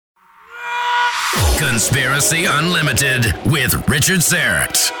Conspiracy Unlimited with Richard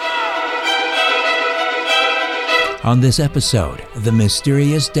Syrett. On this episode, the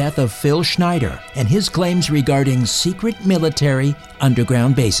mysterious death of Phil Schneider and his claims regarding secret military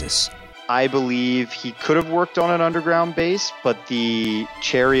underground bases. I believe he could have worked on an underground base, but the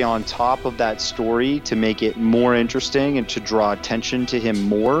cherry on top of that story to make it more interesting and to draw attention to him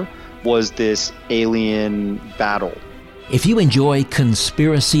more was this alien battle. If you enjoy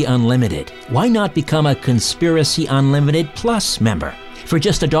Conspiracy Unlimited, why not become a Conspiracy Unlimited Plus member? For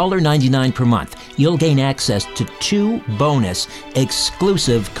just $1.99 per month, you'll gain access to 2 bonus,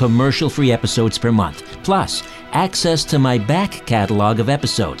 exclusive commercial-free episodes per month, plus access to my back catalog of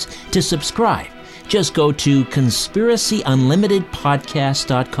episodes. To subscribe, just go to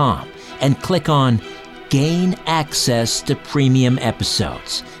conspiracyunlimitedpodcast.com and click on Gain Access to Premium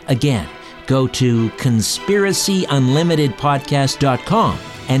Episodes. Again, go to conspiracyunlimitedpodcast.com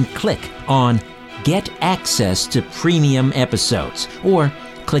and click on Get Access to Premium Episodes, or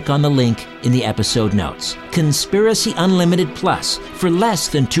click on the link in the episode notes. Conspiracy Unlimited Plus for less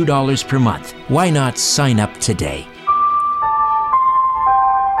than $2 per month. Why not sign up today?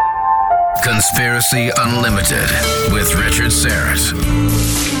 Conspiracy Unlimited with Richard Syrett.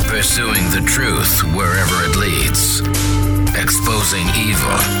 Pursuing the truth wherever it leads. Exposing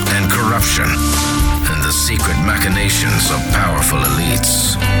evil and corruption and the secret machinations of powerful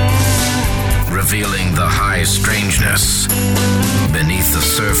elites. Revealing the high strangeness beneath the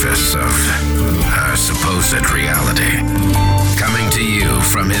surface of our supposed reality. Coming to you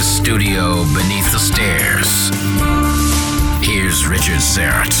from his studio beneath the stairs, here's Richard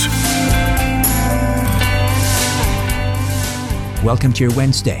Syrett. Welcome to your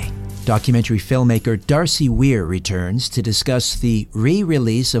Wednesday. Documentary filmmaker Darcy Weir returns to discuss the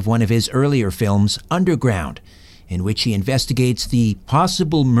re-release of one of his earlier films, Underground, in which he investigates the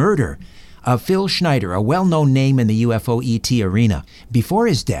possible murder of Phil Schneider, a well-known name in the UFO ET arena. Before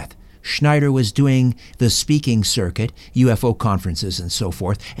his death, Schneider was doing the speaking circuit, UFO conferences and so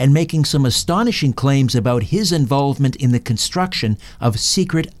forth, and making some astonishing claims about his involvement in the construction of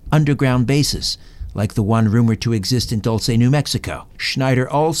secret underground bases, like the one rumored to exist in Dulce, New Mexico. Schneider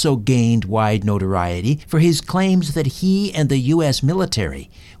also gained wide notoriety for his claims that he and the U.S. military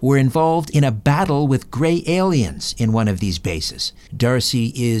were involved in a battle with gray aliens in one of these bases.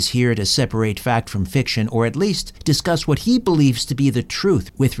 Darcy is here to separate fact from fiction, or at least discuss what he believes to be the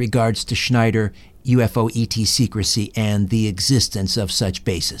truth with regards to Schneider, UFO ET secrecy, and the existence of such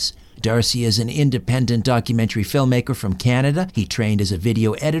bases. Darcy is an independent documentary filmmaker from Canada. He trained as a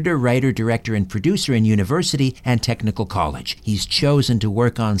video editor, writer, director, and producer in university and technical college. He's chosen to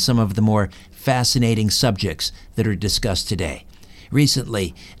work on some of the more fascinating subjects that are discussed today.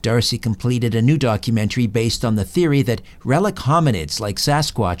 Recently, Darcy completed a new documentary based on the theory that relic hominids like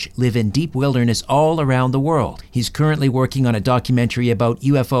Sasquatch live in deep wilderness all around the world. He's currently working on a documentary about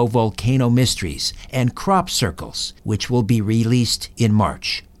UFO volcano mysteries and crop circles, which will be released in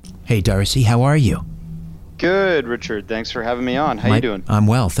March. Hey, Darcy, how are you? Good, Richard. Thanks for having me on. How you doing? I'm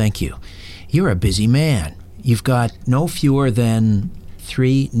well, thank you. You're a busy man. You've got no fewer than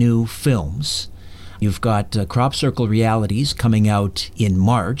 3 new films. You've got Crop Circle Realities coming out in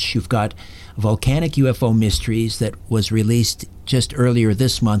March. You've got Volcanic UFO Mysteries that was released just earlier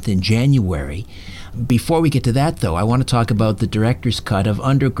this month in January. Before we get to that, though, I want to talk about the director's cut of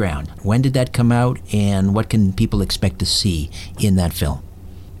Underground. When did that come out, and what can people expect to see in that film?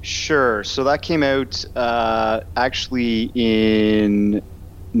 Sure. So that came out actually in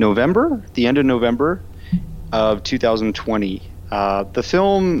November, the end of November of 2020. The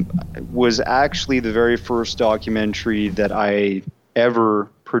film was actually the very first documentary that I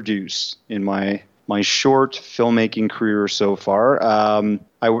ever produced in my short filmmaking career so far. I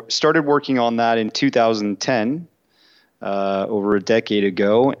started working on that in 2010, over a decade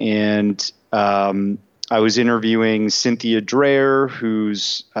ago, and I was interviewing Cynthia Dreyer,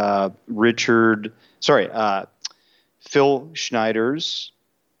 who's Phil Schneider's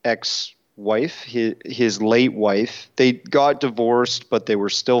ex-wife, his late wife. They got divorced, but they were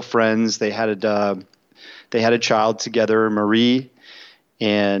still friends. They had a child together, Marie,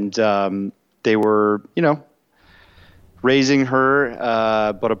 and they were, raising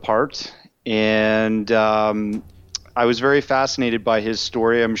her, but apart. And I was very fascinated by his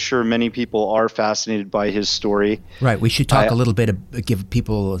story. I'm sure many people are fascinated by his story. Right. We should talk a little bit, give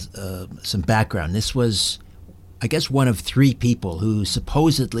people some background. This was, I guess, one of 3 people who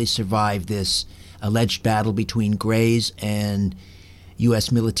supposedly survived this alleged battle between Greys and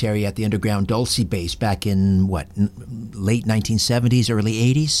U.S. military at the underground Dulce base back in, late 1970s, early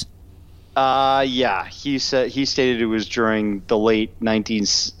 80s? Yeah, he stated it was during the late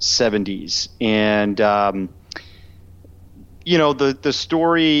 1970s, and the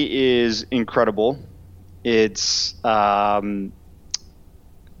story is incredible. It's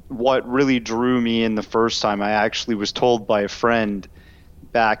what really drew me in the first time. I actually was told by a friend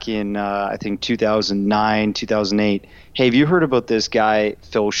back in I think 2009, 2008. Hey, have you heard about this guy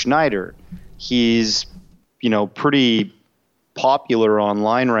Phil Schneider? He's pretty popular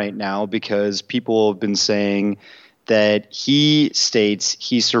online right now because people have been saying that he states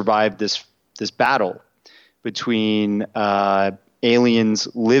he survived this battle between aliens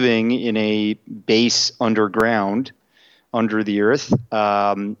living in a base underground under the earth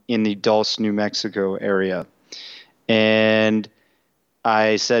in the Dulce, New Mexico area. And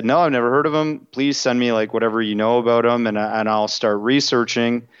I said, no, I've never heard of him. Please send me like whatever you know about him, and I'll start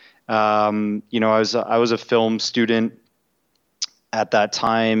researching. I was a film student at that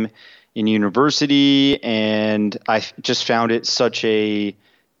time in university, and I just found it such a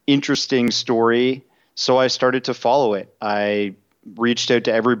interesting story. So I started to follow it. I reached out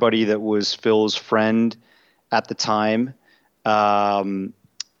to everybody that was Phil's friend at the time.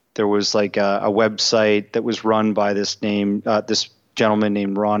 There was like a website that was run by this gentleman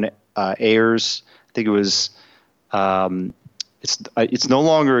named Ron Ayers. I think it was. It's no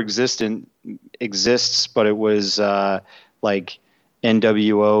longer exists, but it was like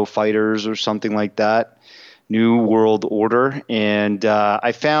NWO Fighters or something like that, New World Order, and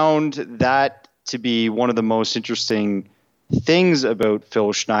I found that to be one of the most interesting things about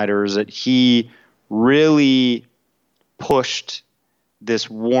Phil Schneider is that he really pushed this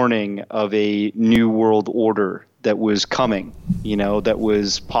warning of a new world order that was coming, that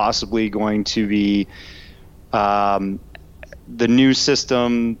was possibly going to be the new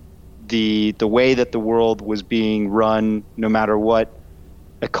system, the way that the world was being run, no matter what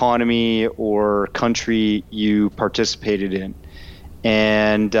economy or country you participated in.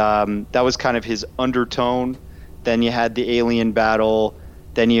 And that was kind of his undertone. Then you had the alien battle.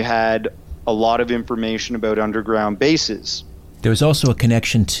 Then you had a lot of information about underground bases. There was also a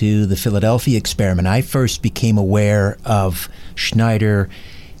connection to the Philadelphia experiment. I first became aware of Schneider,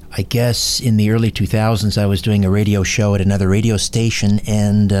 I guess, in the early 2000s. I was doing a radio show at another radio station,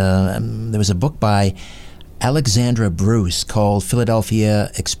 and there was a book by Alexandra Bruce called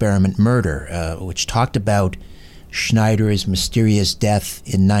Philadelphia Experiment Murder, which talked about Schneider's mysterious death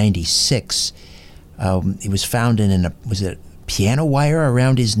in 96. He was found in was it piano wire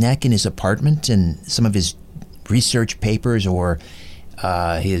around his neck in his apartment, and some of his research papers or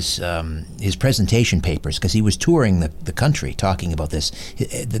his presentation papers, because he was touring the country talking about this,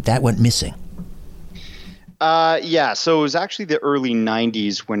 that went missing. Yeah, so it was actually the early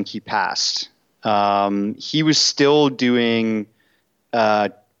 90s when he passed. He was still doing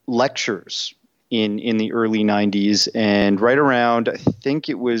lectures in the early 90s, and right around, I think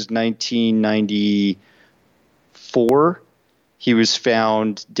it was 1994, he was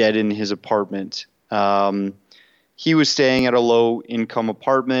found dead in his apartment. He was staying at a low-income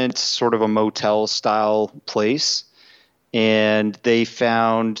apartment, sort of a motel-style place, and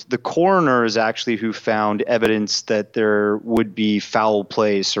the coroner is actually who found evidence that there would be foul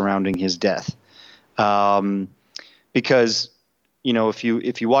play surrounding his death. Because, if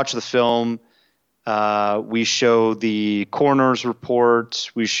you watch the film, we show the coroner's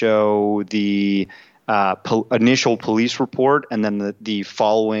report, we show the initial police report, and then the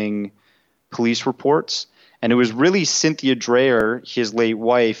following police reports. And it was really Cynthia Dreyer, his late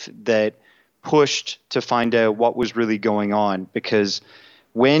wife, that pushed to find out what was really going on. Because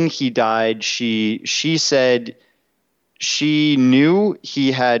when he died, she said she knew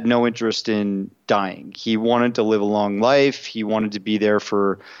he had no interest in dying. He wanted to live a long life. He wanted to be there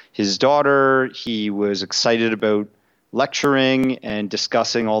for his daughter. He was excited about lecturing and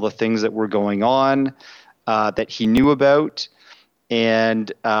discussing all the things that were going on that he knew about.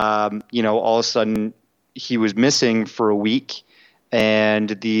 And, all of a sudden, he was missing for a week, and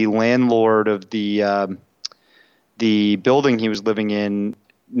the landlord of the building he was living in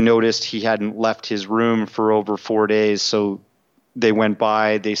noticed he hadn't left his room for over 4 days. So they went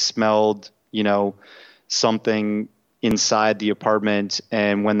by, they smelled, something inside the apartment.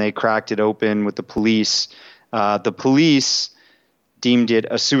 And when they cracked it open with the police deemed it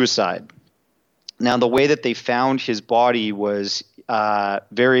a suicide. Now, the way that they found his body was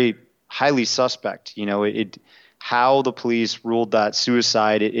very highly suspect. How the police ruled that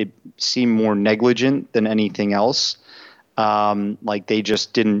suicide, it seemed more negligent than anything else. Like they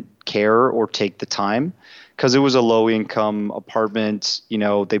just didn't care or take the time, because it was a low-income apartment.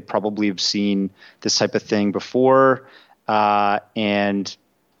 They probably have seen this type of thing before, and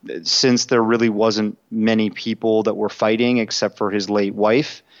since there really wasn't many people that were fighting except for his late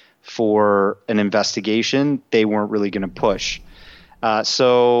wife for an investigation, they weren't really going to push.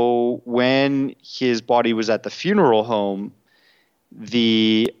 So when his body was at the funeral home,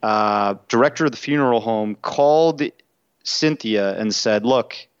 the director of the funeral home called Cynthia and said,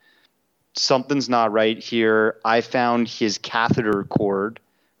 "Look, something's not right here. I found his catheter cord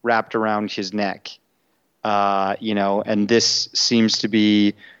wrapped around his neck, and this seems to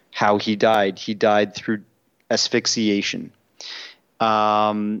be how he died. He died through asphyxiation."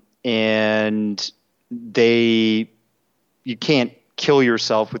 And you can't kill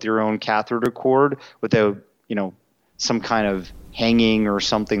yourself with your own catheter cord without, some kind of hanging or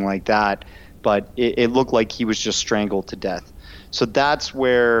something like that. But it looked like he was just strangled to death. So that's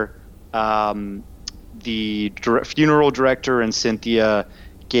where the funeral director and Cynthia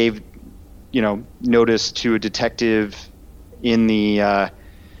gave, notice to a detective in the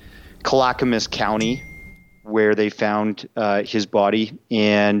Clackamas County where they found his body.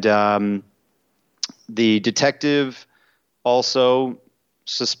 And the detective also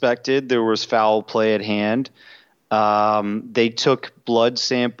suspected there was foul play at hand. They took blood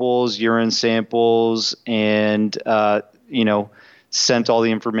samples, urine samples, and, sent all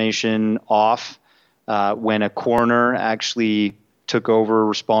the information off when a coroner actually took over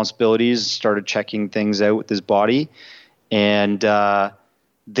responsibilities, started checking things out with his body. And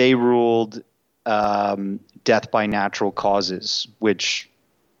they ruled death by natural causes, which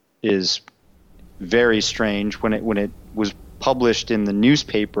is very strange. When it was published in the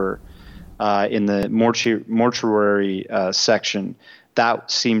newspaper, in the mortuary section,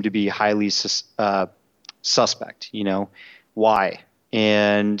 that seemed to be highly suspect. Why?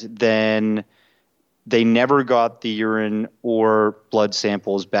 And then they never got the urine or blood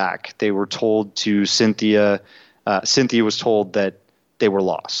samples back. They were told to Cynthia. Cynthia was told that they were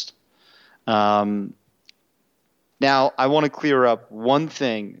lost. Now, I want to clear up one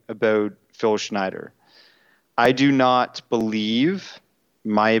thing about Phil Schneider. I do not believe,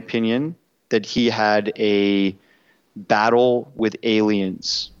 in my opinion, that he had a battle with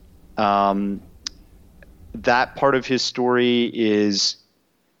aliens. That part of his story is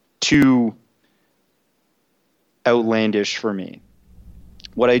too outlandish for me.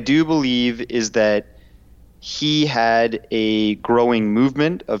 What I do believe is that he had a growing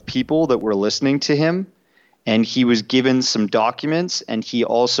movement of people that were listening to him, and he was given some documents, and he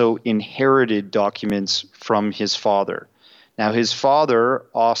also inherited documents from his father. Now, his father,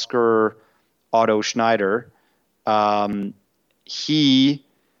 Oscar Otto Schneider, he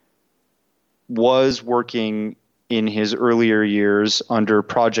was working in his earlier years under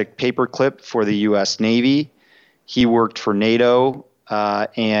Project Paperclip for the U.S. Navy. He worked for NATO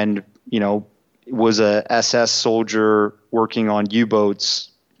and, was a SS soldier working on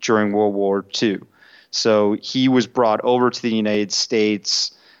U-boats during World War II. So he was brought over to the United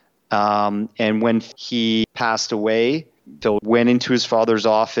States, and when he passed away, Phil went into his father's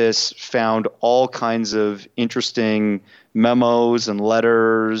office, found all kinds of interesting memos and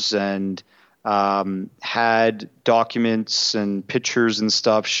letters, and had documents and pictures and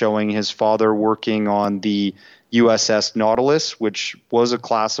stuff showing his father working on the USS Nautilus, which was a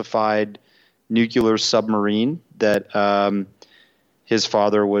classified nuclear submarine that his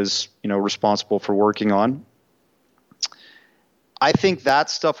father was, responsible for working on. I think that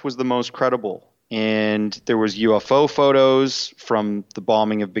stuff was the most credible. And there was UFO photos from the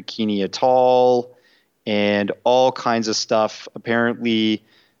bombing of Bikini Atoll and all kinds of stuff. Apparently,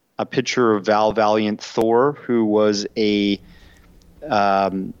 a picture of Val Valiant Thor, who was a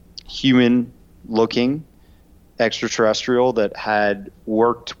human-looking extraterrestrial that had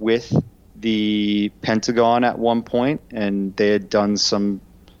worked with the Pentagon at one point, and they had done some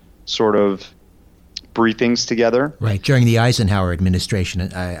sort of briefings together. Right. During the Eisenhower administration,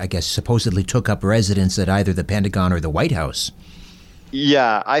 I guess supposedly took up residence at either the Pentagon or the White House.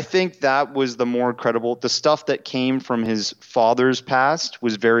 Yeah, I think that was the more credible. The stuff that came from his father's past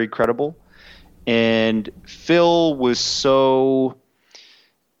was very credible. And Phil was so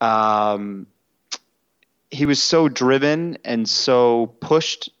he was so driven and so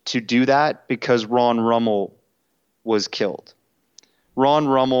pushed to do that because Ron Rummel was killed. Ron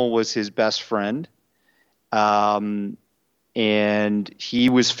Rummel was his best friend. And he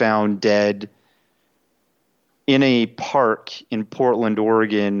was found dead in a park in Portland,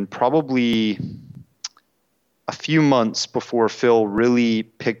 Oregon, probably a few months before Phil really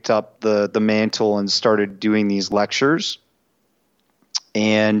picked up the mantle and started doing these lectures.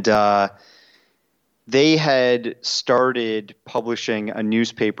 And they had started publishing a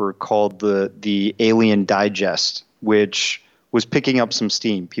newspaper called the Alien Digest, which was picking up some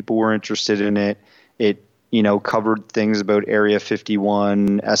steam. People were interested in it. It, covered things about Area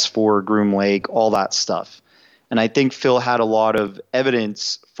 51, S4, Groom Lake, all that stuff. And I think Phil had a lot of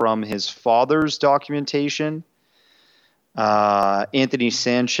evidence from his father's documentation. Anthony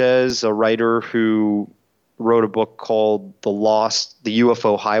Sanchez, a writer who wrote a book called The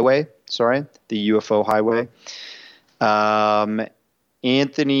UFO Highway.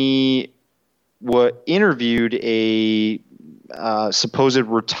 Anthony interviewed a supposed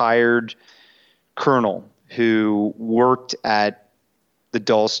retired colonel who worked at the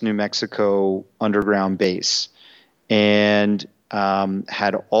Dulce, New Mexico underground base, and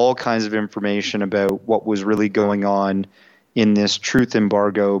had all kinds of information about what was really going on in this truth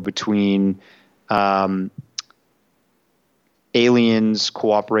embargo between aliens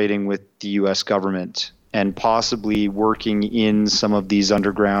cooperating with the U.S. government and possibly working in some of these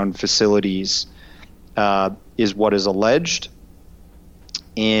underground facilities, is what is alleged.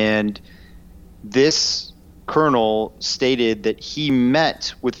 And this colonel stated that he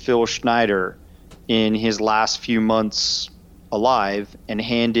met with Phil Schneider in his last few months alive and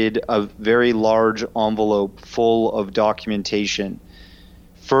handed a very large envelope full of documentation,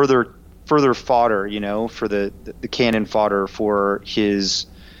 further fodder, for the cannon fodder for his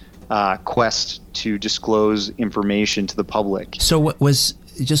quest to disclose information to the public. So what was,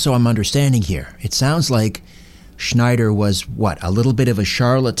 just so I'm understanding here, it sounds like Schneider was a little bit of a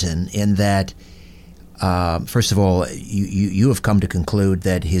charlatan in that, first of all, you have come to conclude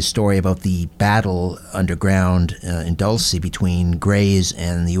that his story about the battle underground in Dulce between Greys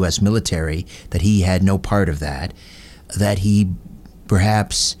and the U.S. military, that he had no part of that he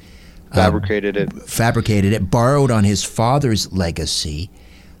perhaps fabricated it, borrowed on his father's legacy,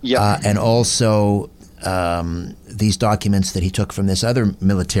 and also these documents that he took from this other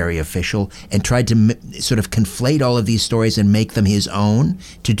military official, and tried to sort of conflate all of these stories and make them his own.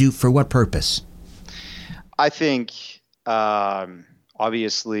 For what purpose? I think,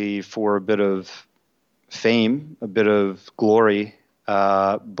 obviously, for a bit of fame, a bit of glory,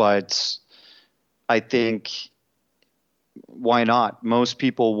 but I think, why not? Most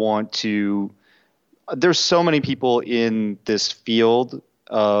people want to. There's so many people in this field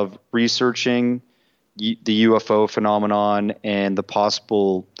of researching the UFO phenomenon and the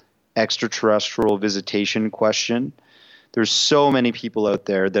possible extraterrestrial visitation question. There's so many people out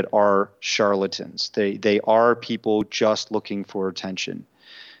there that are charlatans. They are people just looking for attention.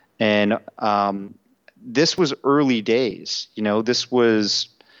 And this was early days. This was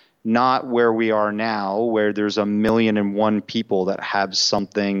not where we are now, where there's 1,000,001 people that have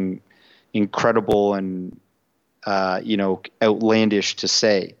something incredible and outlandish to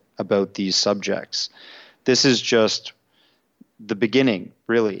say about these subjects. This is just the beginning,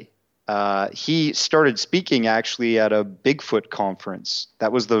 really. He started speaking actually at a Bigfoot conference.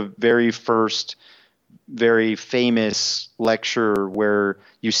 That was the very first, very famous lecture where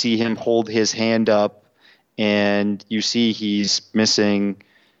you see him hold his hand up and you see he's missing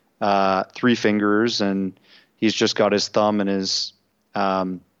 3 fingers, and he's just got his thumb and his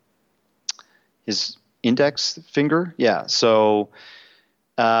index finger. Yeah. So,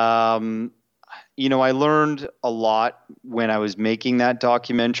 I learned a lot when I was making that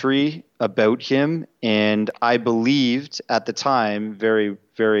documentary about him, and I believed at the time very,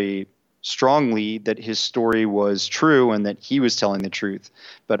 very strongly that his story was true and that he was telling the truth.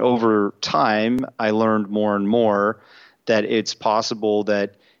 But over time, I learned more and more that it's possible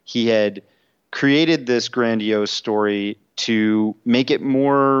that he had created this grandiose story to make it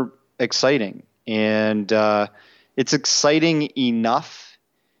more exciting. And it's exciting enough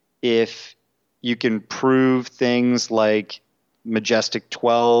if you can prove things like Majestic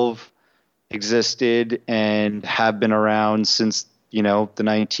 12 existed and have been around since, the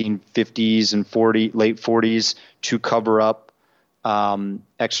 1950s and late 40s to cover up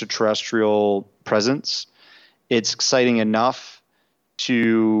extraterrestrial presence. It's exciting enough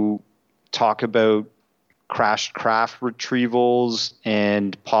to talk about crashed craft retrievals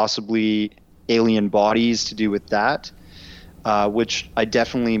and possibly alien bodies to do with that, which I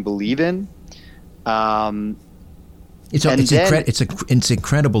definitely believe in. It's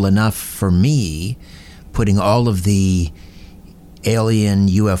incredible enough for me, putting all of the alien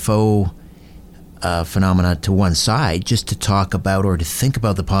UFO phenomena to one side, just to talk about or to think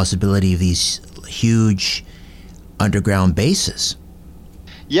about the possibility of these huge underground bases.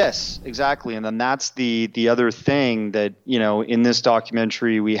 Yes, exactly. And then that's the other thing that, in this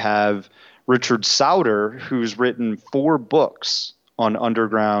documentary we have Richard Sauder, who's written 4 books on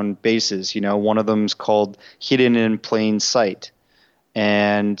underground bases. One of them's called Hidden in Plain Sight.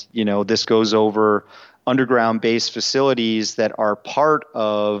 And, this goes over underground base facilities that are part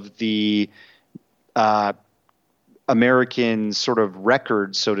of the American sort of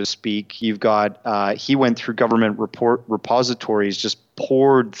record, so to speak. You've got he went through government repositories, just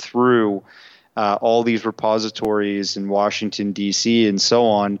poured through all these repositories in Washington, D.C. and so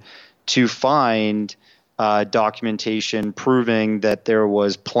on to find documentation proving that there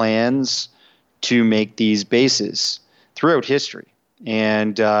was plans to make these bases throughout history.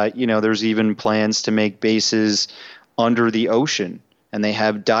 And, there's even plans to make bases under the ocean, and they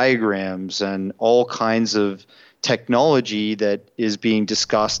have diagrams and all kinds of technology that is being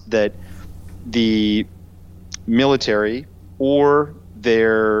discussed that the military or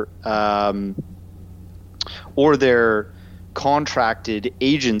their contracted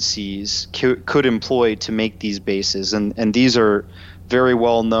agencies could employ to make these bases. And these are very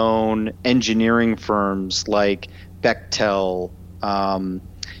well-known engineering firms like Bechtel,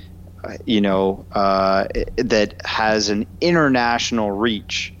 that has an international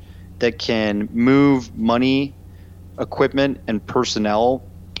reach that can move money, equipment, and personnel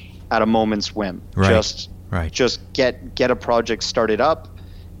at a moment's whim. Right. Just get a project started up,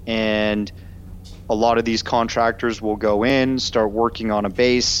 and a lot of these contractors will go in, start working on a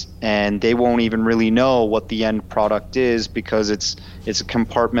base, and they won't even really know what the end product is because it's a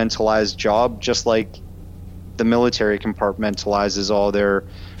compartmentalized job, just like the military compartmentalizes all their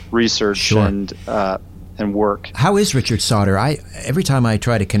research and work. How is Richard Sauder? Every time I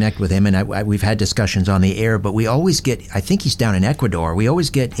try to connect with him, and we've had discussions on the air, but we always get, I think he's down in Ecuador, we always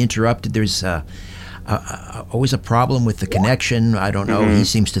get interrupted. There's always a problem with the connection. I don't know. Mm-hmm. He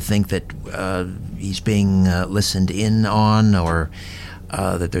seems to think that he's being listened in on, or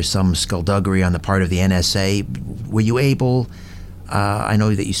that there's some skullduggery on the part of the NSA. Were you able, I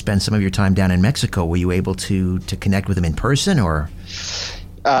know that you spent some of your time down in Mexico, were you able to connect with him in person, or?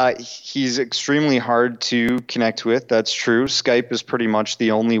 He's extremely hard to connect with. That's true. Skype is pretty much the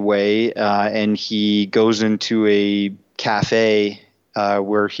only way, and he goes into a cafe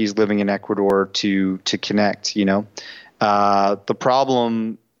where he's living in Ecuador to connect. The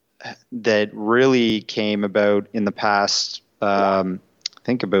problem that really came about in the past, I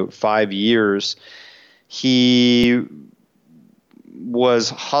think about 5 years, he was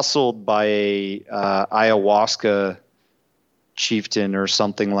hustled by a ayahuasca chieftain or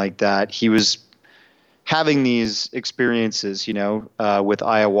something like that. He was having these experiences, with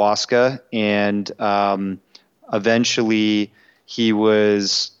ayahuasca, and eventually he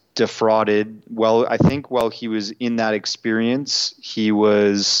was defrauded. Well, I think while he was in that experience, he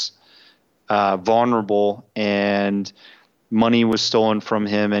was vulnerable, and money was stolen from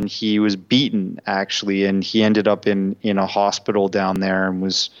him, and he was beaten, actually, and he ended up in a hospital down there and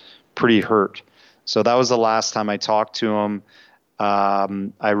was pretty hurt. So that was the last time I talked to him.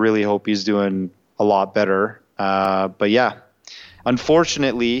 I really hope he's doing a lot better. But yeah,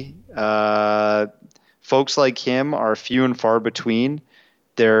 unfortunately, folks like him are few and far between.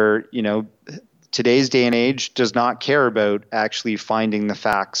 They're, today's day and age does not care about actually finding the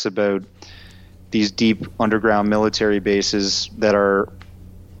facts about these deep underground military bases that are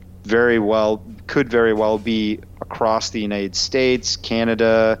could very well be across the United States,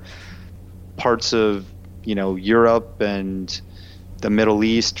 Canada, parts of, Europe and the Middle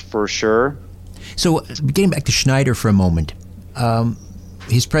East for sure. So getting back to Schneider for a moment,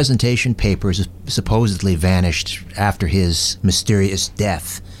 his presentation papers supposedly vanished after his mysterious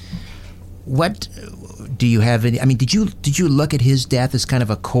death. What do you have? Did you look at his death as kind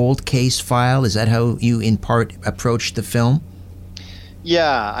of a cold case file? Is that how you, in part, approached the film?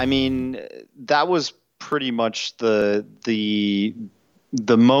 Yeah, that was pretty much the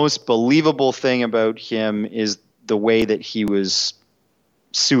most believable thing about him is the way that he was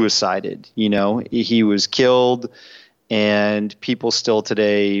suicided. He was killed, and people still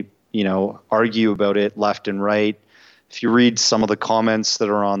today, argue about it left and right. If you read some of the comments that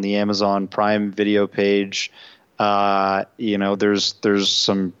are on the Amazon Prime Video page, there's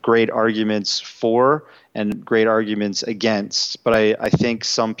some great arguments for and great arguments against. But I think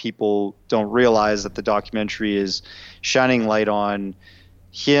some people don't realize that the documentary is shining light on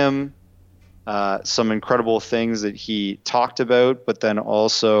him, some incredible things that he talked about, but then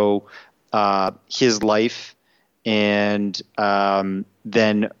also his life, and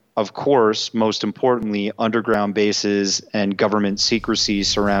then, of course, most importantly, underground bases and government secrecy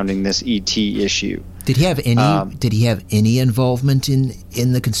surrounding this ET issue. Did he have any? Did he have any involvement in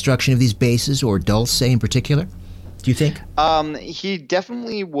the construction of these bases, or Dulce in particular? Do you think? He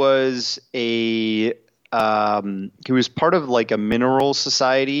definitely was he was part of like a mineral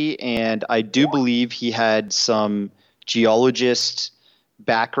society, and I do believe he had some geologist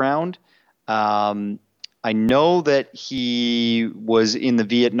background. I know that he was in the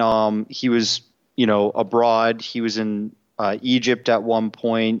Vietnam. He was, abroad. He was in Egypt at one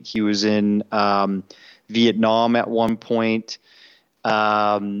point. He was in Vietnam at one point.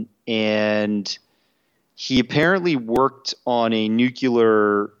 And he apparently worked on a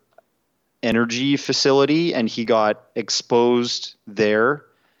nuclear energy facility, and he got exposed there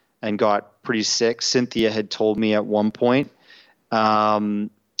and got pretty sick. Cynthia had told me at one point.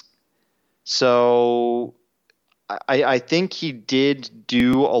 So I think he did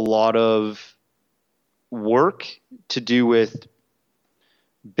do a lot of work to do with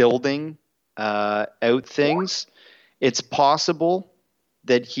building out things. It's possible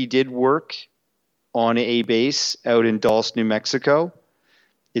that he did work on a base out in Dulce, New Mexico.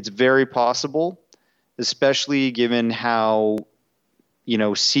 It's very possible, especially given how,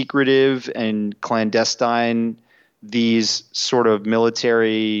 secretive and clandestine these sort of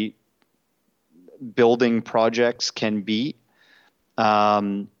military building projects can be.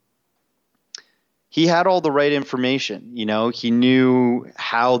 He had all the right information. He knew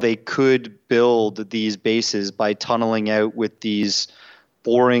how they could build these bases by tunneling out with these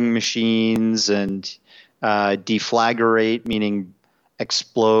boring machines and deflagrate, meaning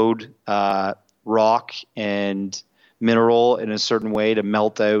explode rock and mineral in a certain way to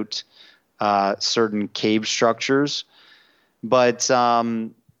melt out certain cave structures. But,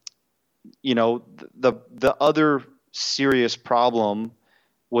 the other serious problem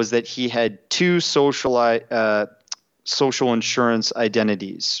was that he had two social insurance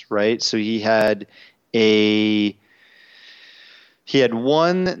identities, right? So he had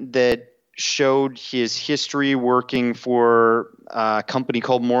one that showed his history working for a company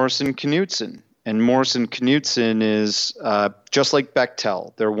called Morrison Knudsen. And Morrison Knudsen is just like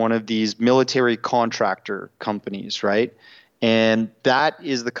Bechtel. They're one of these military contractor companies, right? And that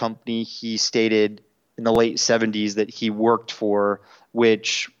is the company he stated in the late 70s that he worked for,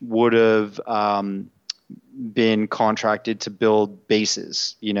 which would have been contracted to build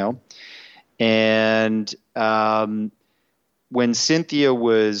bases, And when Cynthia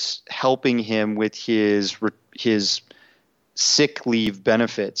was helping him with his sick leave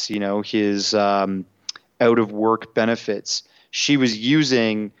benefits, his out of work benefits, she was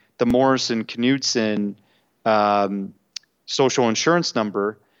using the Morrison Knudsen social insurance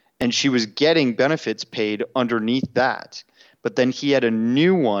number, and she was getting benefits paid underneath that. But then he had a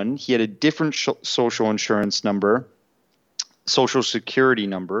new one. He had a different social insurance number, social security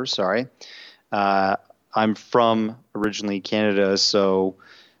number, sorry. I'm from originally Canada, so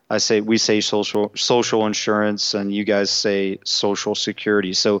we say social insurance, and you guys say social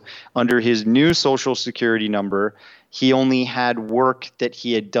security. So under his new social security number, he only had work that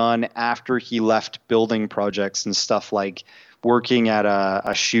he had done after he left building projects and stuff like working at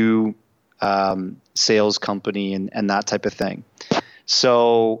a shoe sales company and that type of thing.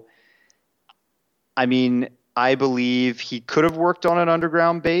 So, I believe he could have worked on an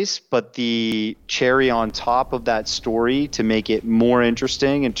underground base, but the cherry on top of that story to make it more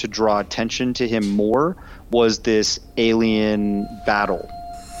interesting and to draw attention to him more was this alien battle.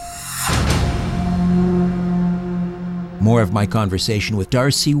 More of my conversation with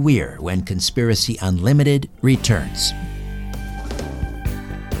Darcy Weir when Conspiracy Unlimited returns.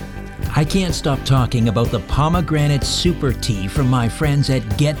 I can't stop talking about the pomegranate super tea from my friends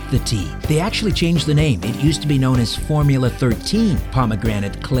at Get the Tea. They actually changed the name. It used to be known as Formula 13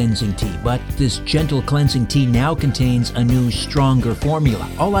 pomegranate cleansing tea, but this gentle cleansing tea now contains a new, stronger formula.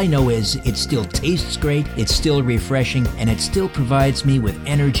 All I know is it still tastes great, it's still refreshing, and it still provides me with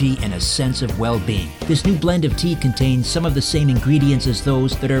energy and a sense of well-being. This new blend of tea contains some of the same ingredients as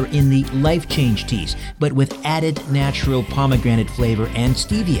those that are in the Life Change teas, but with added natural pomegranate flavor and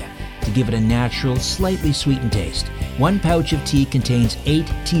stevia to give it a natural, slightly sweetened taste. One pouch of tea contains 8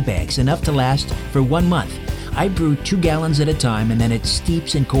 tea bags, enough to last for 1 month. I brew 2 gallons at a time, and then it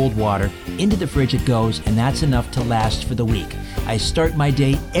steeps in cold water. Into the fridge it goes, and that's enough to last for the week. I start my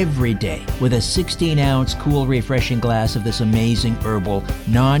day every day with a 16-ounce cool, refreshing glass of this amazing herbal,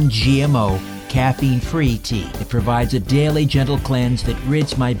 non-GMO, caffeine-free tea. It provides a daily gentle cleanse that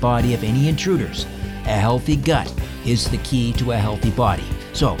rids my body of any intruders. A healthy gut is the key to a healthy body.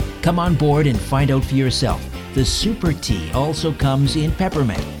 So, come on board and find out for yourself. The Super Tea also comes in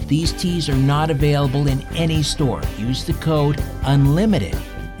peppermint. These teas are not available in any store. Use the code UNLIMITED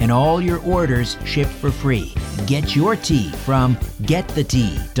and all your orders shipped for free. Get your tea from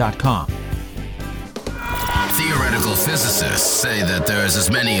getthetea.com. Theoretical physicists say that there's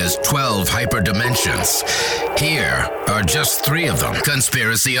as many as 12 hyperdimensions. Here are just 3 of them.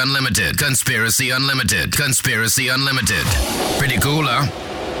 Conspiracy Unlimited. Conspiracy Unlimited. Conspiracy Unlimited. Pretty cool, huh?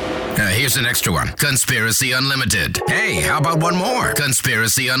 Here's an extra one. Conspiracy Unlimited. Hey, how about one more?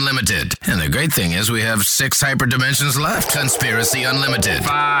 Conspiracy Unlimited. And the great thing is we have 6 hyperdimensions left. Conspiracy Unlimited.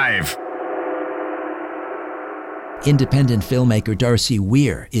 5. Independent filmmaker Darcy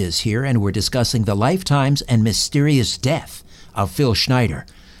Weir is here, and we're discussing the lifetimes and mysterious death of Phil Schneider.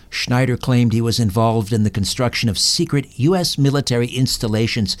 Schneider claimed he was involved in the construction of secret U.S. military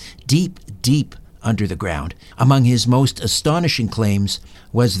installations deep, deep under the ground. Among his most astonishing claims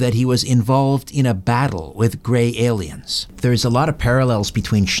was that he was involved in a battle with gray aliens. There's a lot of parallels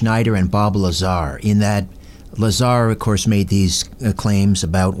between Schneider and Bob Lazar in that Lazar, of course, made these claims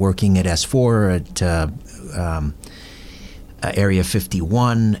about working at S4 at Area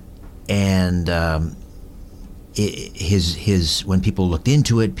 51, and his when people looked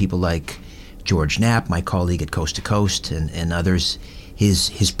into it, people like George Knapp, my colleague at Coast to Coast, and others,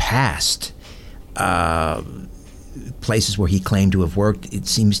 his past, places where he claimed to have worked, it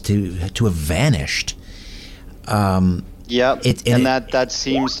seems to have vanished. And that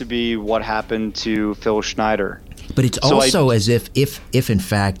seems to be what happened to Phil Schneider. But it's also as if in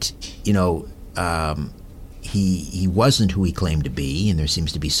fact, he wasn't who he claimed to be, and there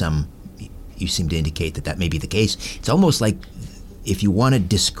seems to be you seem to indicate that may be the case. It's almost like if you want to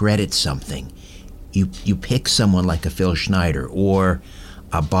discredit something, you pick someone like a Phil Schneider or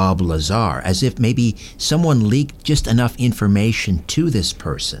a Bob Lazar, as if maybe someone leaked just enough information to this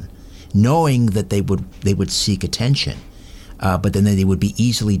person, knowing that they would seek attention, but then they would be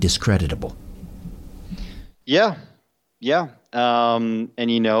easily discreditable. Yeah. And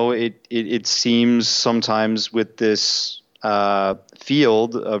it seems sometimes with this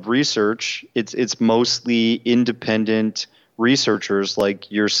field of research, it's mostly independent researchers like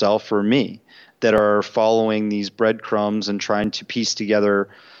yourself or me that are following these breadcrumbs and trying to piece together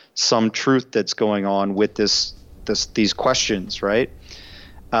some truth that's going on with these questions, right?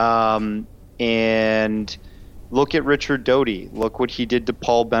 And look at Richard Doty. Look what he did to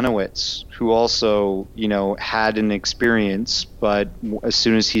Paul Benowitz, who also, had an experience, but as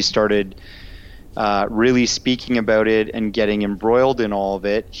soon as he started really speaking about it and getting embroiled in all of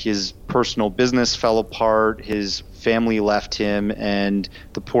it, his personal business fell apart, his family left him, and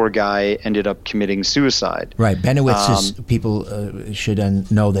the poor guy ended up committing suicide. Right. Benowitz people should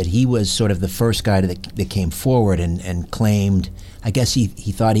know that he was sort of the first guy that came forward and claimed, I guess he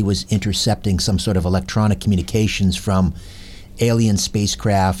thought he was intercepting some sort of electronic communications from alien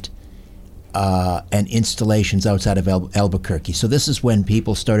spacecraft and installations outside of Albuquerque. So this is when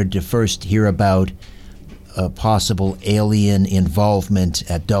people started to first hear about possible alien involvement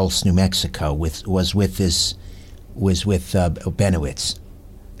at Dulce, New Mexico. Was with Benowitz.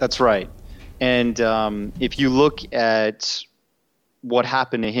 That's right. And if you look at what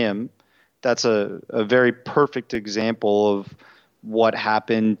happened to him, that's a very perfect example of what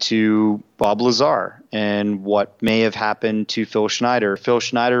happened to Bob Lazar and what may have happened to Phil Schneider. Phil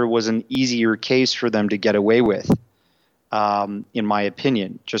Schneider was an easier case for them to get away with, in my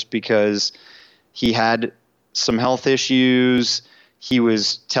opinion, just because he had some health issues. He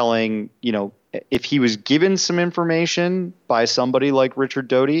was telling, if he was given some information by somebody like Richard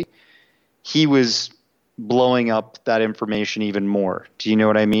Doty, he was blowing up that information even more. Do you know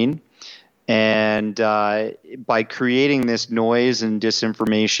what I mean? And by creating this noise and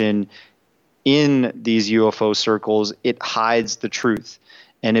disinformation in these UFO circles, it hides the truth.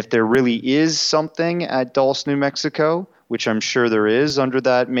 And if there really is something at Dulce, New Mexico, which I'm sure there is under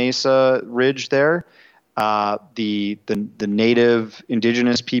that Mesa Ridge there, the native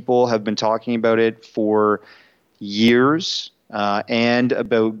indigenous people have been talking about it for years, and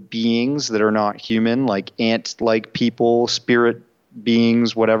about beings that are not human, like ant-like people, spirit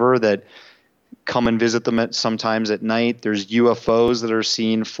beings, whatever, that come and visit them sometimes at night. There's UFOs that are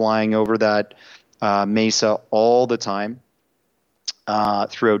seen flying over that mesa all the time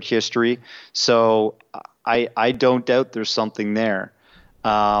throughout history. So I don't doubt there's something there.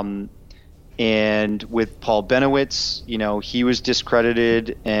 And with Paul Benowitz, he was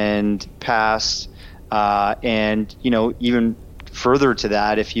discredited and passed. And, even further to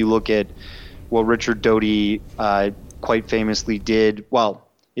that, if you look at what Richard Doty quite famously did, well,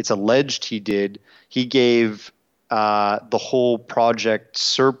 it's alleged he did, he gave the whole Project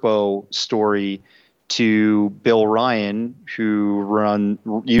Serpo story to Bill Ryan, who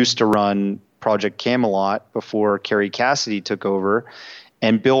used to run Project Camelot before Kerry Cassidy took over.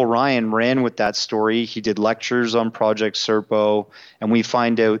 And Bill Ryan ran with that story. He did lectures on Project Serpo, and we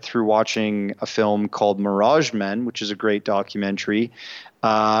find out through watching a film called Mirage Men, which is a great documentary.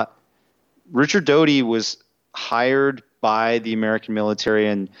 Richard Doty was hired by the American military,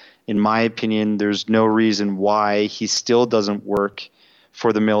 and in my opinion, there's no reason why he still doesn't work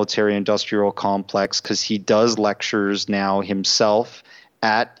for the military-industrial complex, because he does lectures now himself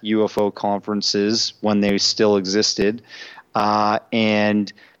at UFO conferences when they still existed,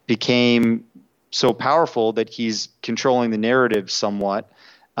 and became so powerful that he's controlling the narrative somewhat.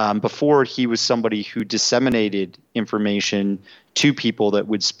 Before, he was somebody who disseminated information to people that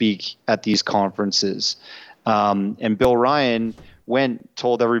would speak at these conferences. And Bill Ryan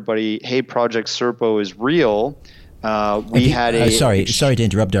told everybody, hey, Project Serpo is real. Sorry to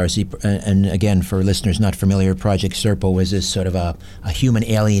interrupt, Darcy. And again, for listeners not familiar, Project Serpo was this sort of a human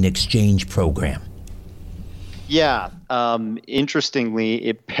alien exchange program. Yeah. Interestingly,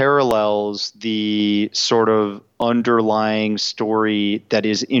 it parallels the sort of underlying story that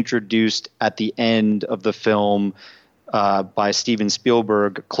is introduced at the end of the film by Steven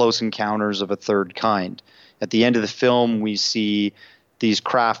Spielberg, Close Encounters of a Third Kind. At the end of the film, we see these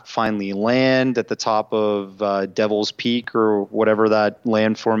craft finally land at the top of Devil's Peak, or whatever that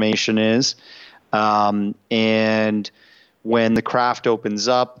land formation is. And when the craft opens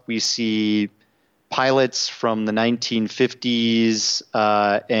up, we see pilots from the 1950s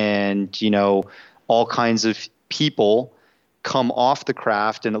and, all kinds of people come off the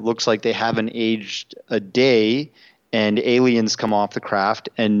craft, and it looks like they haven't aged a day, and aliens come off the craft,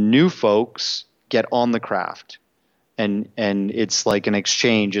 and new folks get on the craft. And it's like an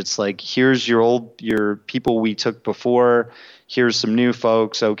exchange. It's like, here's your people we took before. Here's some new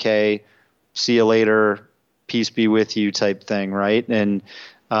folks. Okay, see you later. Peace be with you, type thing, right? And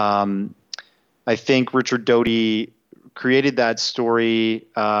I think Richard Doty created that story.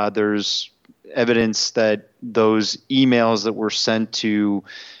 There's evidence that those emails that were sent to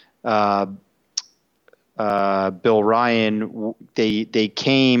Bill Ryan, they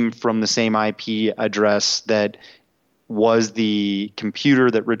came from the same IP address that was the computer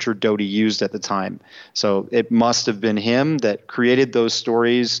that Richard Doty used at the time. So it must have been him that created those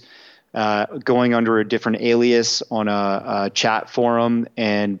stories, going under a different alias on a chat forum,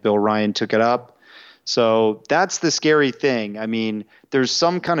 and Bill Ryan took it up. So that's the scary thing. I mean, there's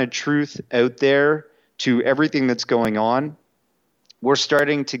some kind of truth out there to everything that's going on. We're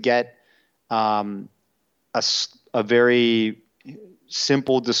starting to get a very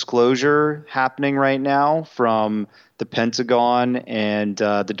simple disclosure happening right now from the Pentagon, and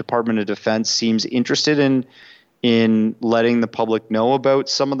the Department of Defense seems interested in letting the public know about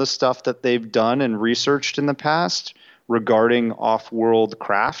some of the stuff that they've done and researched in the past regarding off-world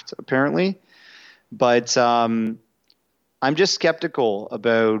craft, apparently. But I'm just skeptical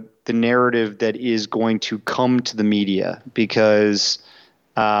about the narrative that is going to come to the media, because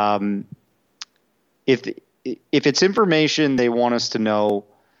if it's information they want us to know,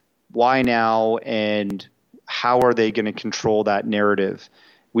 why now, and how are they going to control that narrative?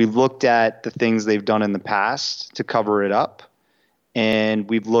 We've looked at the things they've done in the past to cover it up, and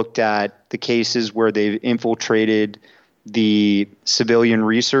we've looked at the cases where they've infiltrated the civilian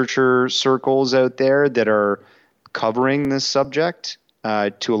researcher circles out there that are covering this subject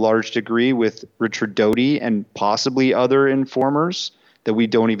to a large degree with Richard Doty and possibly other informers that we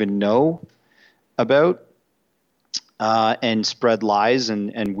don't even know about, and spread lies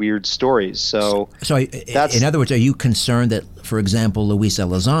and weird stories. So in other words, are you concerned that, for example, Luis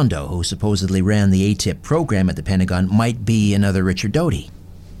Elizondo, who supposedly ran the ATIP program at the Pentagon, might be another Richard Doty?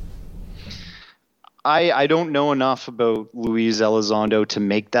 I don't know enough about Luis Elizondo to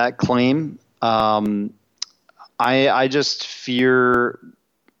make that claim. I just fear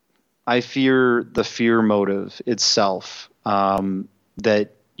the fear motive itself, that,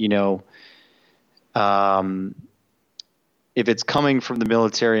 if it's coming from the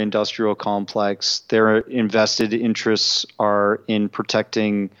military-industrial complex, their invested interests are in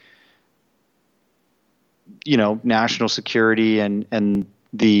protecting, national security and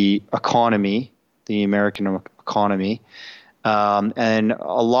the economy, the American economy. And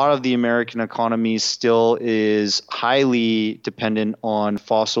a lot of the American economy still is highly dependent on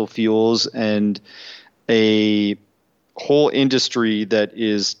fossil fuels and a whole industry that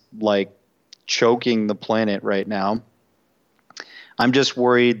is like choking the planet right now. I'm just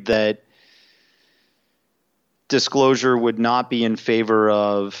worried that disclosure would not be in favor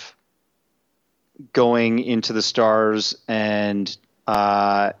of going into the stars and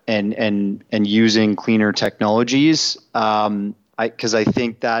using cleaner technologies. Because I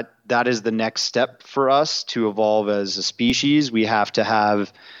think that is the next step for us to evolve as a species. We have to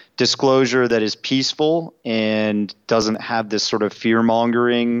have disclosure that is peaceful and doesn't have this sort of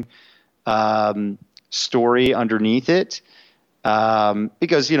fear-mongering story underneath it.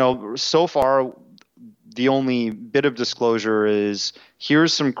 Because, so far, the only bit of disclosure is,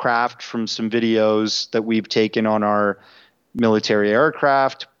 here's some craft from some videos that we've taken on our military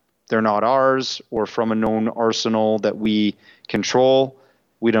aircraft. They're not ours, or from a known arsenal that we control.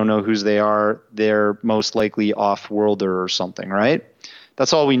 We don't know whose they are. They're most likely off-worlder or something, right?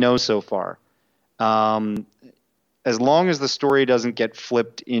 That's all we know so far. As long as the story doesn't get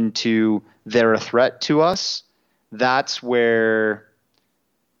flipped into they're a threat to us, that's where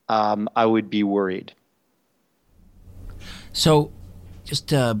I would be worried. So,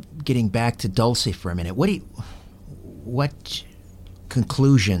 just getting back to Dulce for a minute, what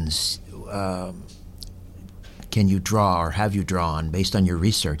conclusions can you draw, or have you drawn, based on your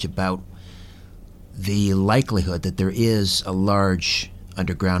research, about the likelihood that there is a large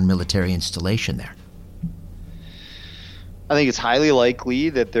underground military installation there? I think it's highly likely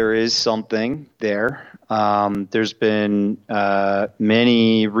that there is something there. There's been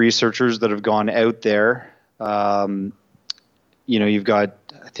many researchers that have gone out there. You've got,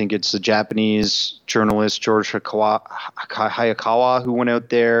 I think it's a Japanese journalist, George Hayakawa, who went out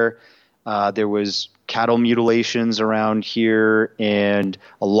there. There was cattle mutilations around here and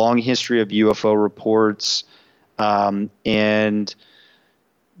a long history of UFO reports, and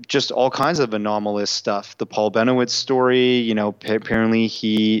just all kinds of anomalous stuff. The Paul Benowitz story, apparently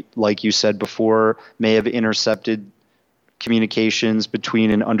he, like you said before, may have intercepted communications between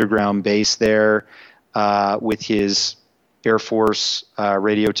an underground base there with his Air Force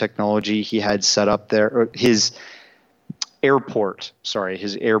radio technology he had set up there, or his airport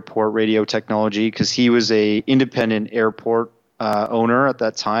radio technology, because he was a independent airport owner at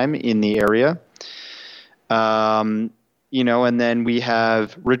that time in the area. And then we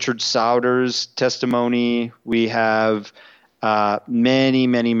have Richard Sauder's testimony. We have many,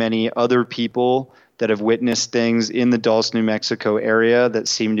 many, many other people that have witnessed things in the Dulce, New Mexico area that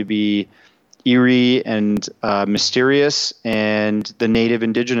seem to be eerie and mysterious. And the native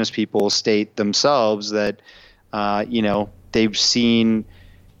indigenous people state themselves that, they've seen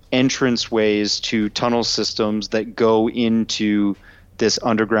entranceways to tunnel systems that go into this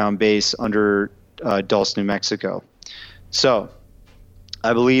underground base under Dulce, New Mexico. So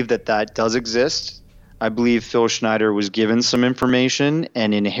I believe that does exist. I believe Phil Schneider was given some information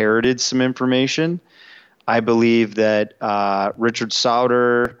and inherited some information. I believe that Richard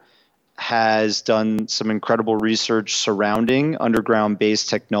Sauder has done some incredible research surrounding underground base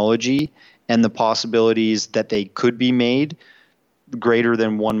technology and the possibilities that they could be made greater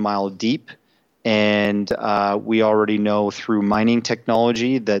than 1 mile deep. And we already know through mining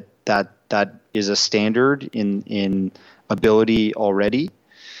technology that is a standard in ability already.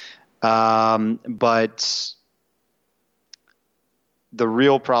 But the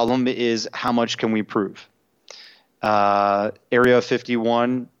real problem is, how much can we prove? Area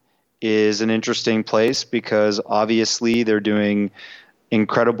 51 is an interesting place because obviously they're doing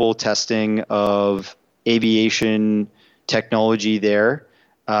incredible testing of aviation technology there,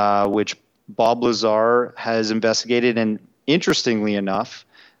 which Bob Lazar has investigated. And interestingly enough,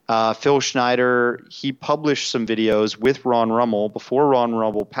 Phil Schneider, he published some videos with Ron Rummel before Ron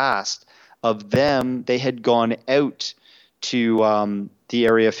Rummel passed of them. They had gone out to the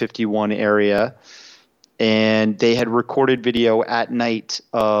Area 51 area, and they had recorded video at night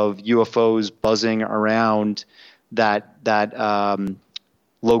of UFOs buzzing around that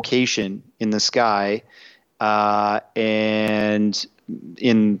location in the sky. And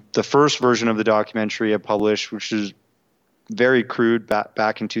in the first version of the documentary I published, which is very crude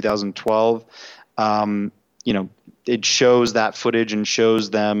back in 2012, it shows that footage and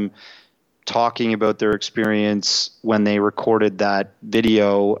shows them talking about their experience when they recorded that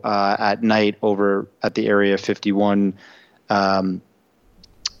video at night over at the Area 51, at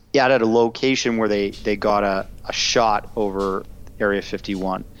a location where they got a shot over Area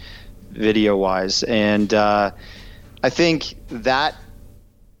 51 video wise. And I think that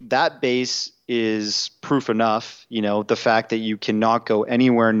base is proof enough, the fact that you cannot go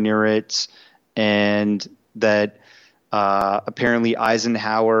anywhere near it, and that apparently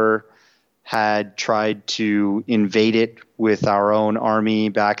Eisenhower had tried to invade it with our own army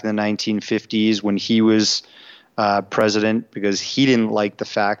back in the 1950s when he was president, because he didn't like the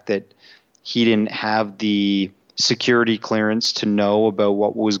fact that he didn't have the security clearance to know about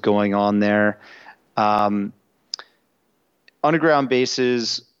what was going on there. Underground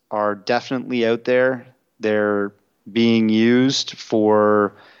bases are definitely out there. They're being used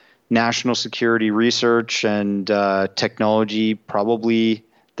for national security research and technology, probably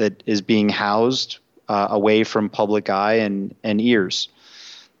that is being housed away from public eye and ears.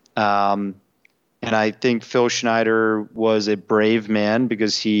 And I think Phil Schneider was a brave man,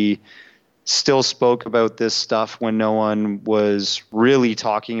 because he still spoke about this stuff when no one was really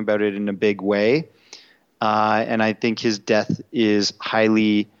talking about it in a big way. and I think his death is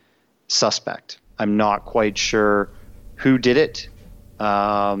highly suspect. I'm not quite sure who did it.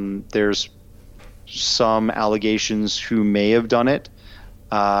 There's some allegations who may have done it,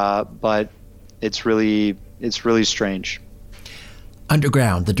 but it's really strange.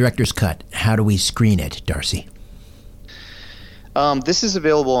 Underground, the director's cut. How do we screen it, Darcy? This is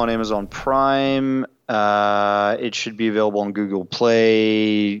available on Amazon Prime. It should be available on Google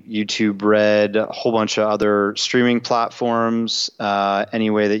Play, YouTube Red, a whole bunch of other streaming platforms, any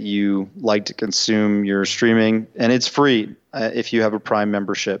way that you like to consume your streaming. And it's free if you have a Prime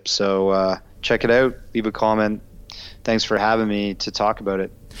membership. So check it out, leave a comment. Thanks for having me to talk about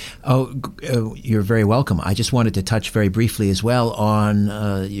it. Oh, you're very welcome. I just wanted to touch very briefly as well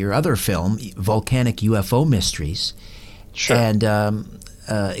on your other film, Volcanic UFO Mysteries. Sure. And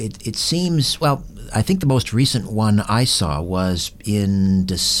it seems, well, I think the most recent one I saw was in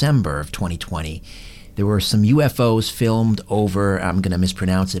December of 2020. There were some UFOs filmed over, I'm going to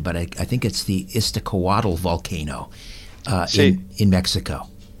mispronounce it, but I think it's the Iztaccíhuatl volcano in Mexico.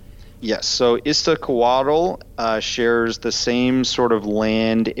 Yes, so Iztaccíhuatl shares the same sort of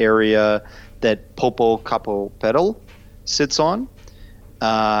land area that Popocatépetl sits on.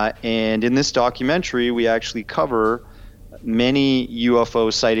 And in this documentary, we actually cover many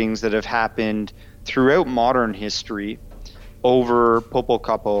UFO sightings that have happened throughout modern history over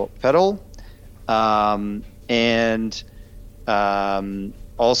Popocatépetl, and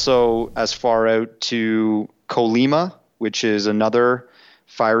also as far out to Colima, which is another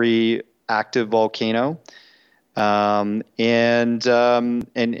fiery active volcano, and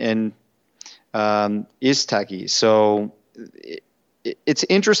Iztaccíhuatl. So it's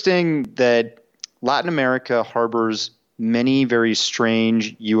interesting that Latin America harbors many very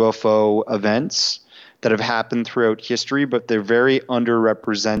strange UFO events that have happened throughout history, but they're very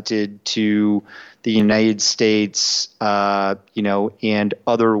underrepresented to the United States, and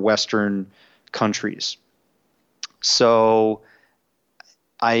other Western countries. So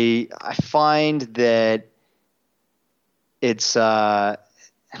I find that it's for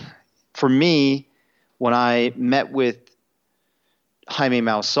me, when I met with Jaime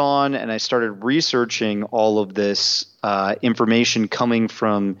Maussan and I started researching all of this information coming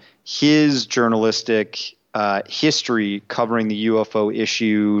from his journalistic history covering the UFO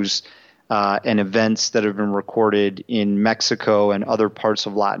issues and events that have been recorded in Mexico and other parts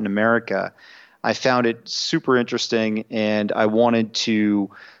of Latin America, I found it super interesting, and I wanted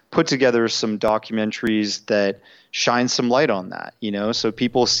to put together some documentaries that shine some light on that, so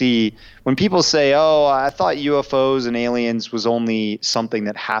people see, when people say, oh, I thought UFOs and aliens was only something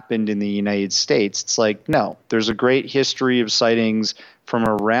that happened in the United States. It's like, no, there's a great history of sightings from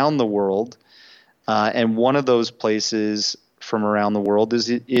around the world. And one of those places from around the world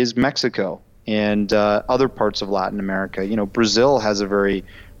is Mexico and other parts of Latin America. Brazil has a very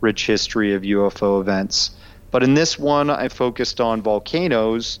rich history of UFO events. But in this one, I focused on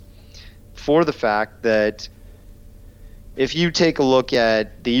volcanoes for the fact that if you take a look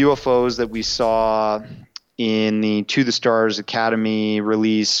at the UFOs that we saw in the To the Stars Academy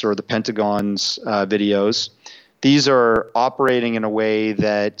release or the Pentagon's videos, these are operating in a way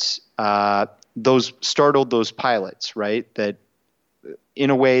that those startled those pilots, right? That in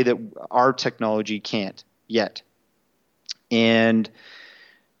a way that our technology can't yet. And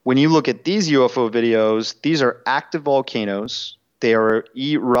when you look at these UFO videos, these are active volcanoes. They are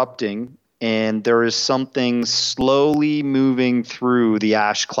erupting, and there is something slowly moving through the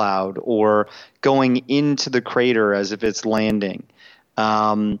ash cloud or going into the crater as if it's landing.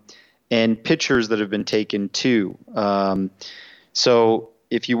 And pictures that have been taken too. So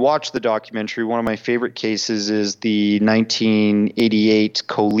if you watch the documentary, one of my favorite cases is the 1988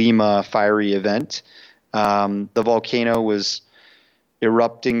 Colima fiery event. The volcano was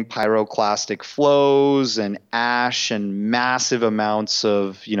erupting pyroclastic flows and ash and massive amounts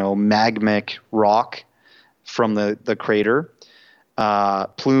of, magmic rock from the crater,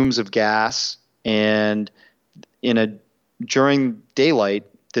 plumes of gas. And during daylight,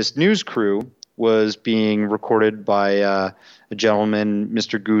 this news crew was being recorded by a gentleman,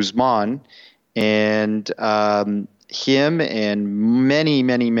 Mr. Guzman, and him and many,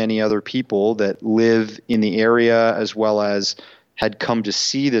 many, many other people that live in the area as well as had come to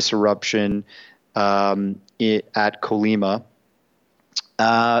see this eruption at Colima.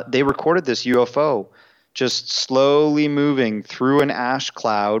 They recorded this UFO just slowly moving through an ash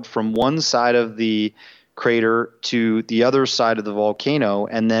cloud from one side of the crater to the other side of the volcano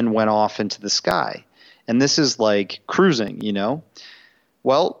and then went off into the sky. And this is like cruising,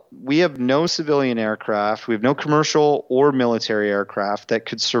 Well, we have no civilian aircraft. We have no commercial or military aircraft that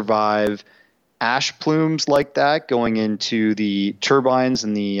could survive ash plumes like that going into the turbines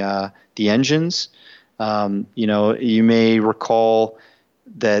and the engines. You may recall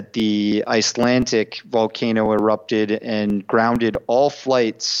that the Icelandic volcano erupted and grounded all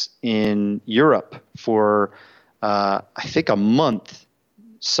flights in Europe for, I think, a month,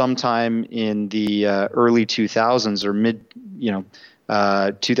 sometime in the early 2000s or mid,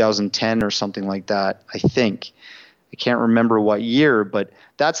 2010 or something like that, I think. I can't remember what year, but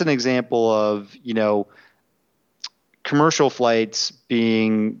that's an example of, commercial flights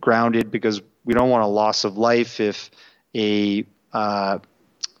being grounded because we don't want a loss of life if a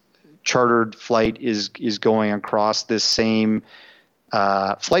chartered flight is going across this same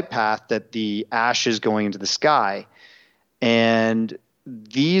flight path that the ash is going into the sky. And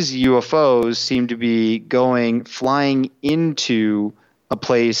these UFOs seem to be flying into a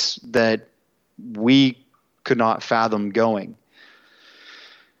place that we could not fathom going.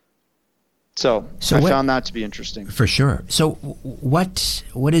 So I found that to be interesting. For sure. So what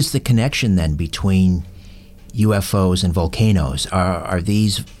is the connection then between UFOs and volcanoes? Are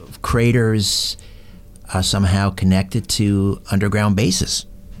these craters somehow connected to underground bases?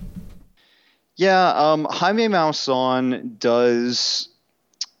 Yeah, Jaime Maussan does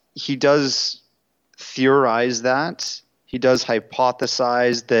theorize that. He does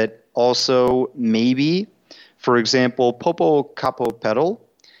hypothesize that also maybe, for example, Popocatépetl,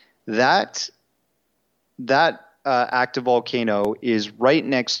 that active volcano is right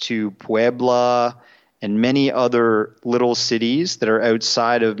next to Puebla and many other little cities that are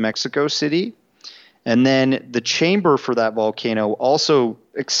outside of Mexico City. And then the chamber for that volcano also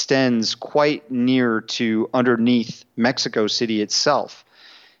extends quite near to underneath Mexico City itself.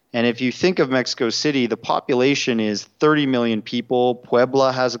 And if you think of Mexico City, the population is 30 million people.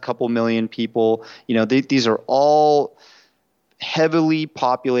 Puebla has a couple million people. These are all heavily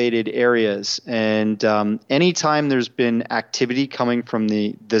populated areas. And anytime there's been activity coming from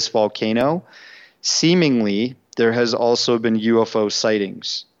this volcano, seemingly there has also been UFO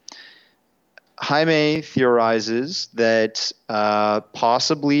sightings. Jaime theorizes that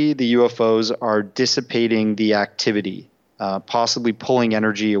possibly the UFOs are dissipating the activity, possibly pulling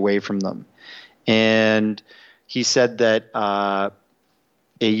energy away from them. And he said that a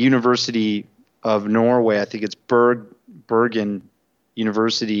University of Norway, I think it's Bergen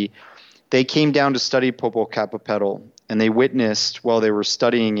University, they came down to study Popocatépetl, and they witnessed while they were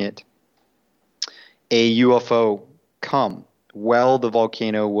studying it a UFO come while the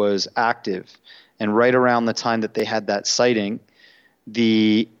volcano was active. And right around the time that they had that sighting,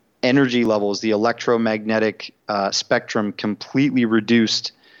 the energy levels, the electromagnetic spectrum completely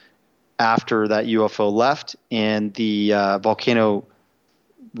reduced after that UFO left, and the volcano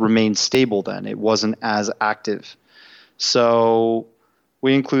remained stable then. It wasn't as active. So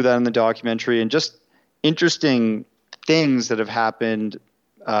we include that in the documentary, and just interesting things that have happened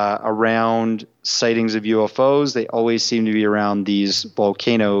around sightings of UFOs. They always seem to be around these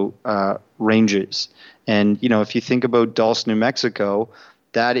volcano ranges. And, if you think about Dulce, New Mexico,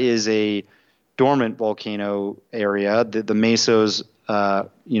 that is a dormant volcano area. The mesos,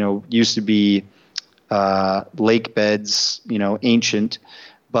 used to be lake beds, ancient.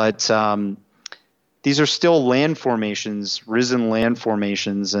 But these are still land formations, risen land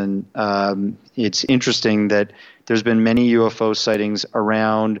formations. And it's interesting that there's been many UFO sightings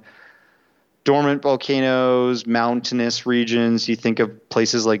around dormant volcanoes, mountainous regions. You think of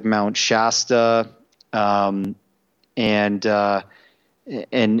places like Mount Shasta and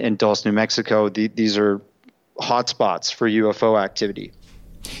Dulce, New Mexico. These are hotspots for UFO activity.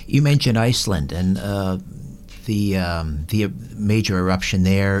 You mentioned Iceland and the major eruption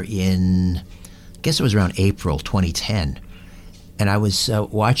there in, I guess it was around April 2010. And I was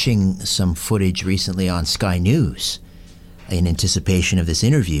watching some footage recently on Sky News in anticipation of this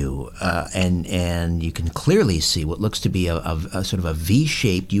interview, and you can clearly see what looks to be a sort of a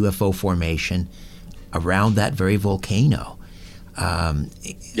V-shaped UFO formation around that very volcano.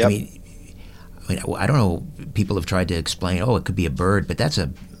 Yep. I don't know. People have tried to explain, it could be a bird, but that's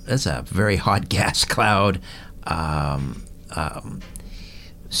a very hot gas cloud.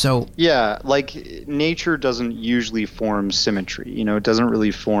 So yeah, like nature doesn't usually form symmetry. It doesn't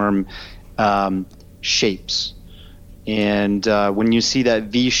really form shapes. And when you see that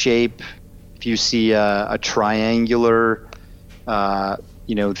V shape, if you see a triangular,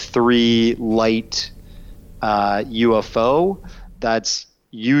 3 light UFO, that's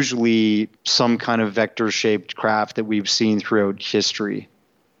usually some kind of vector-shaped craft that we've seen throughout history.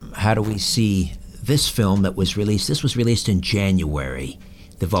 How do we see this film that was released? This was released in January.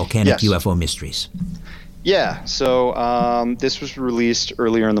 The Volcanic UFO Mysteries. Yeah, so this was released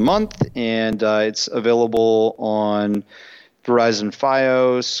earlier in the month, and it's available on Verizon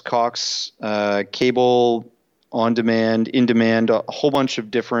Fios, Cox cable, on demand, in demand, a whole bunch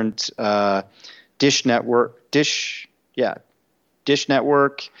of different Dish Network.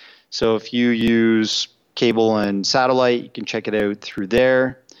 So if you use cable and satellite, you can check it out through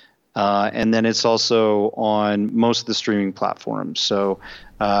there. And then it's also on most of the streaming platforms. So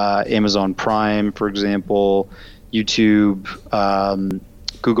Amazon Prime, for example, YouTube,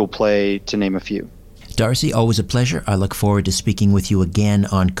 Google Play, to name a few. Darcy, always a pleasure. I look forward to speaking with you again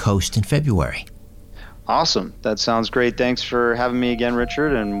on Coast in February. Awesome. That sounds great. Thanks for having me again,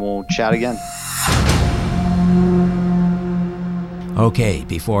 Richard, and we'll chat again. Okay,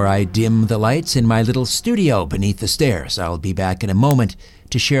 before I dim the lights in my little studio beneath the stairs, I'll be back in a moment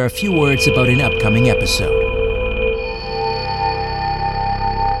to share a few words about an upcoming episode.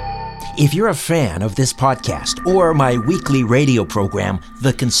 If you're a fan of this podcast, or my weekly radio program,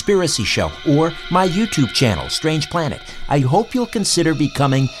 The Conspiracy Show, or my YouTube channel, Strange Planet, I hope you'll consider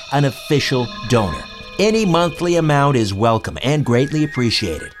becoming an official donor. Any monthly amount is welcome and greatly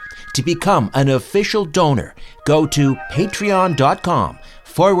appreciated. To become an official donor, go to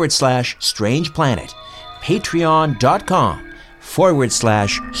patreon.com/Strange Planet.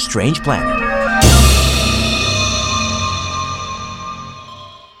 Patreon.com/Strange Planet.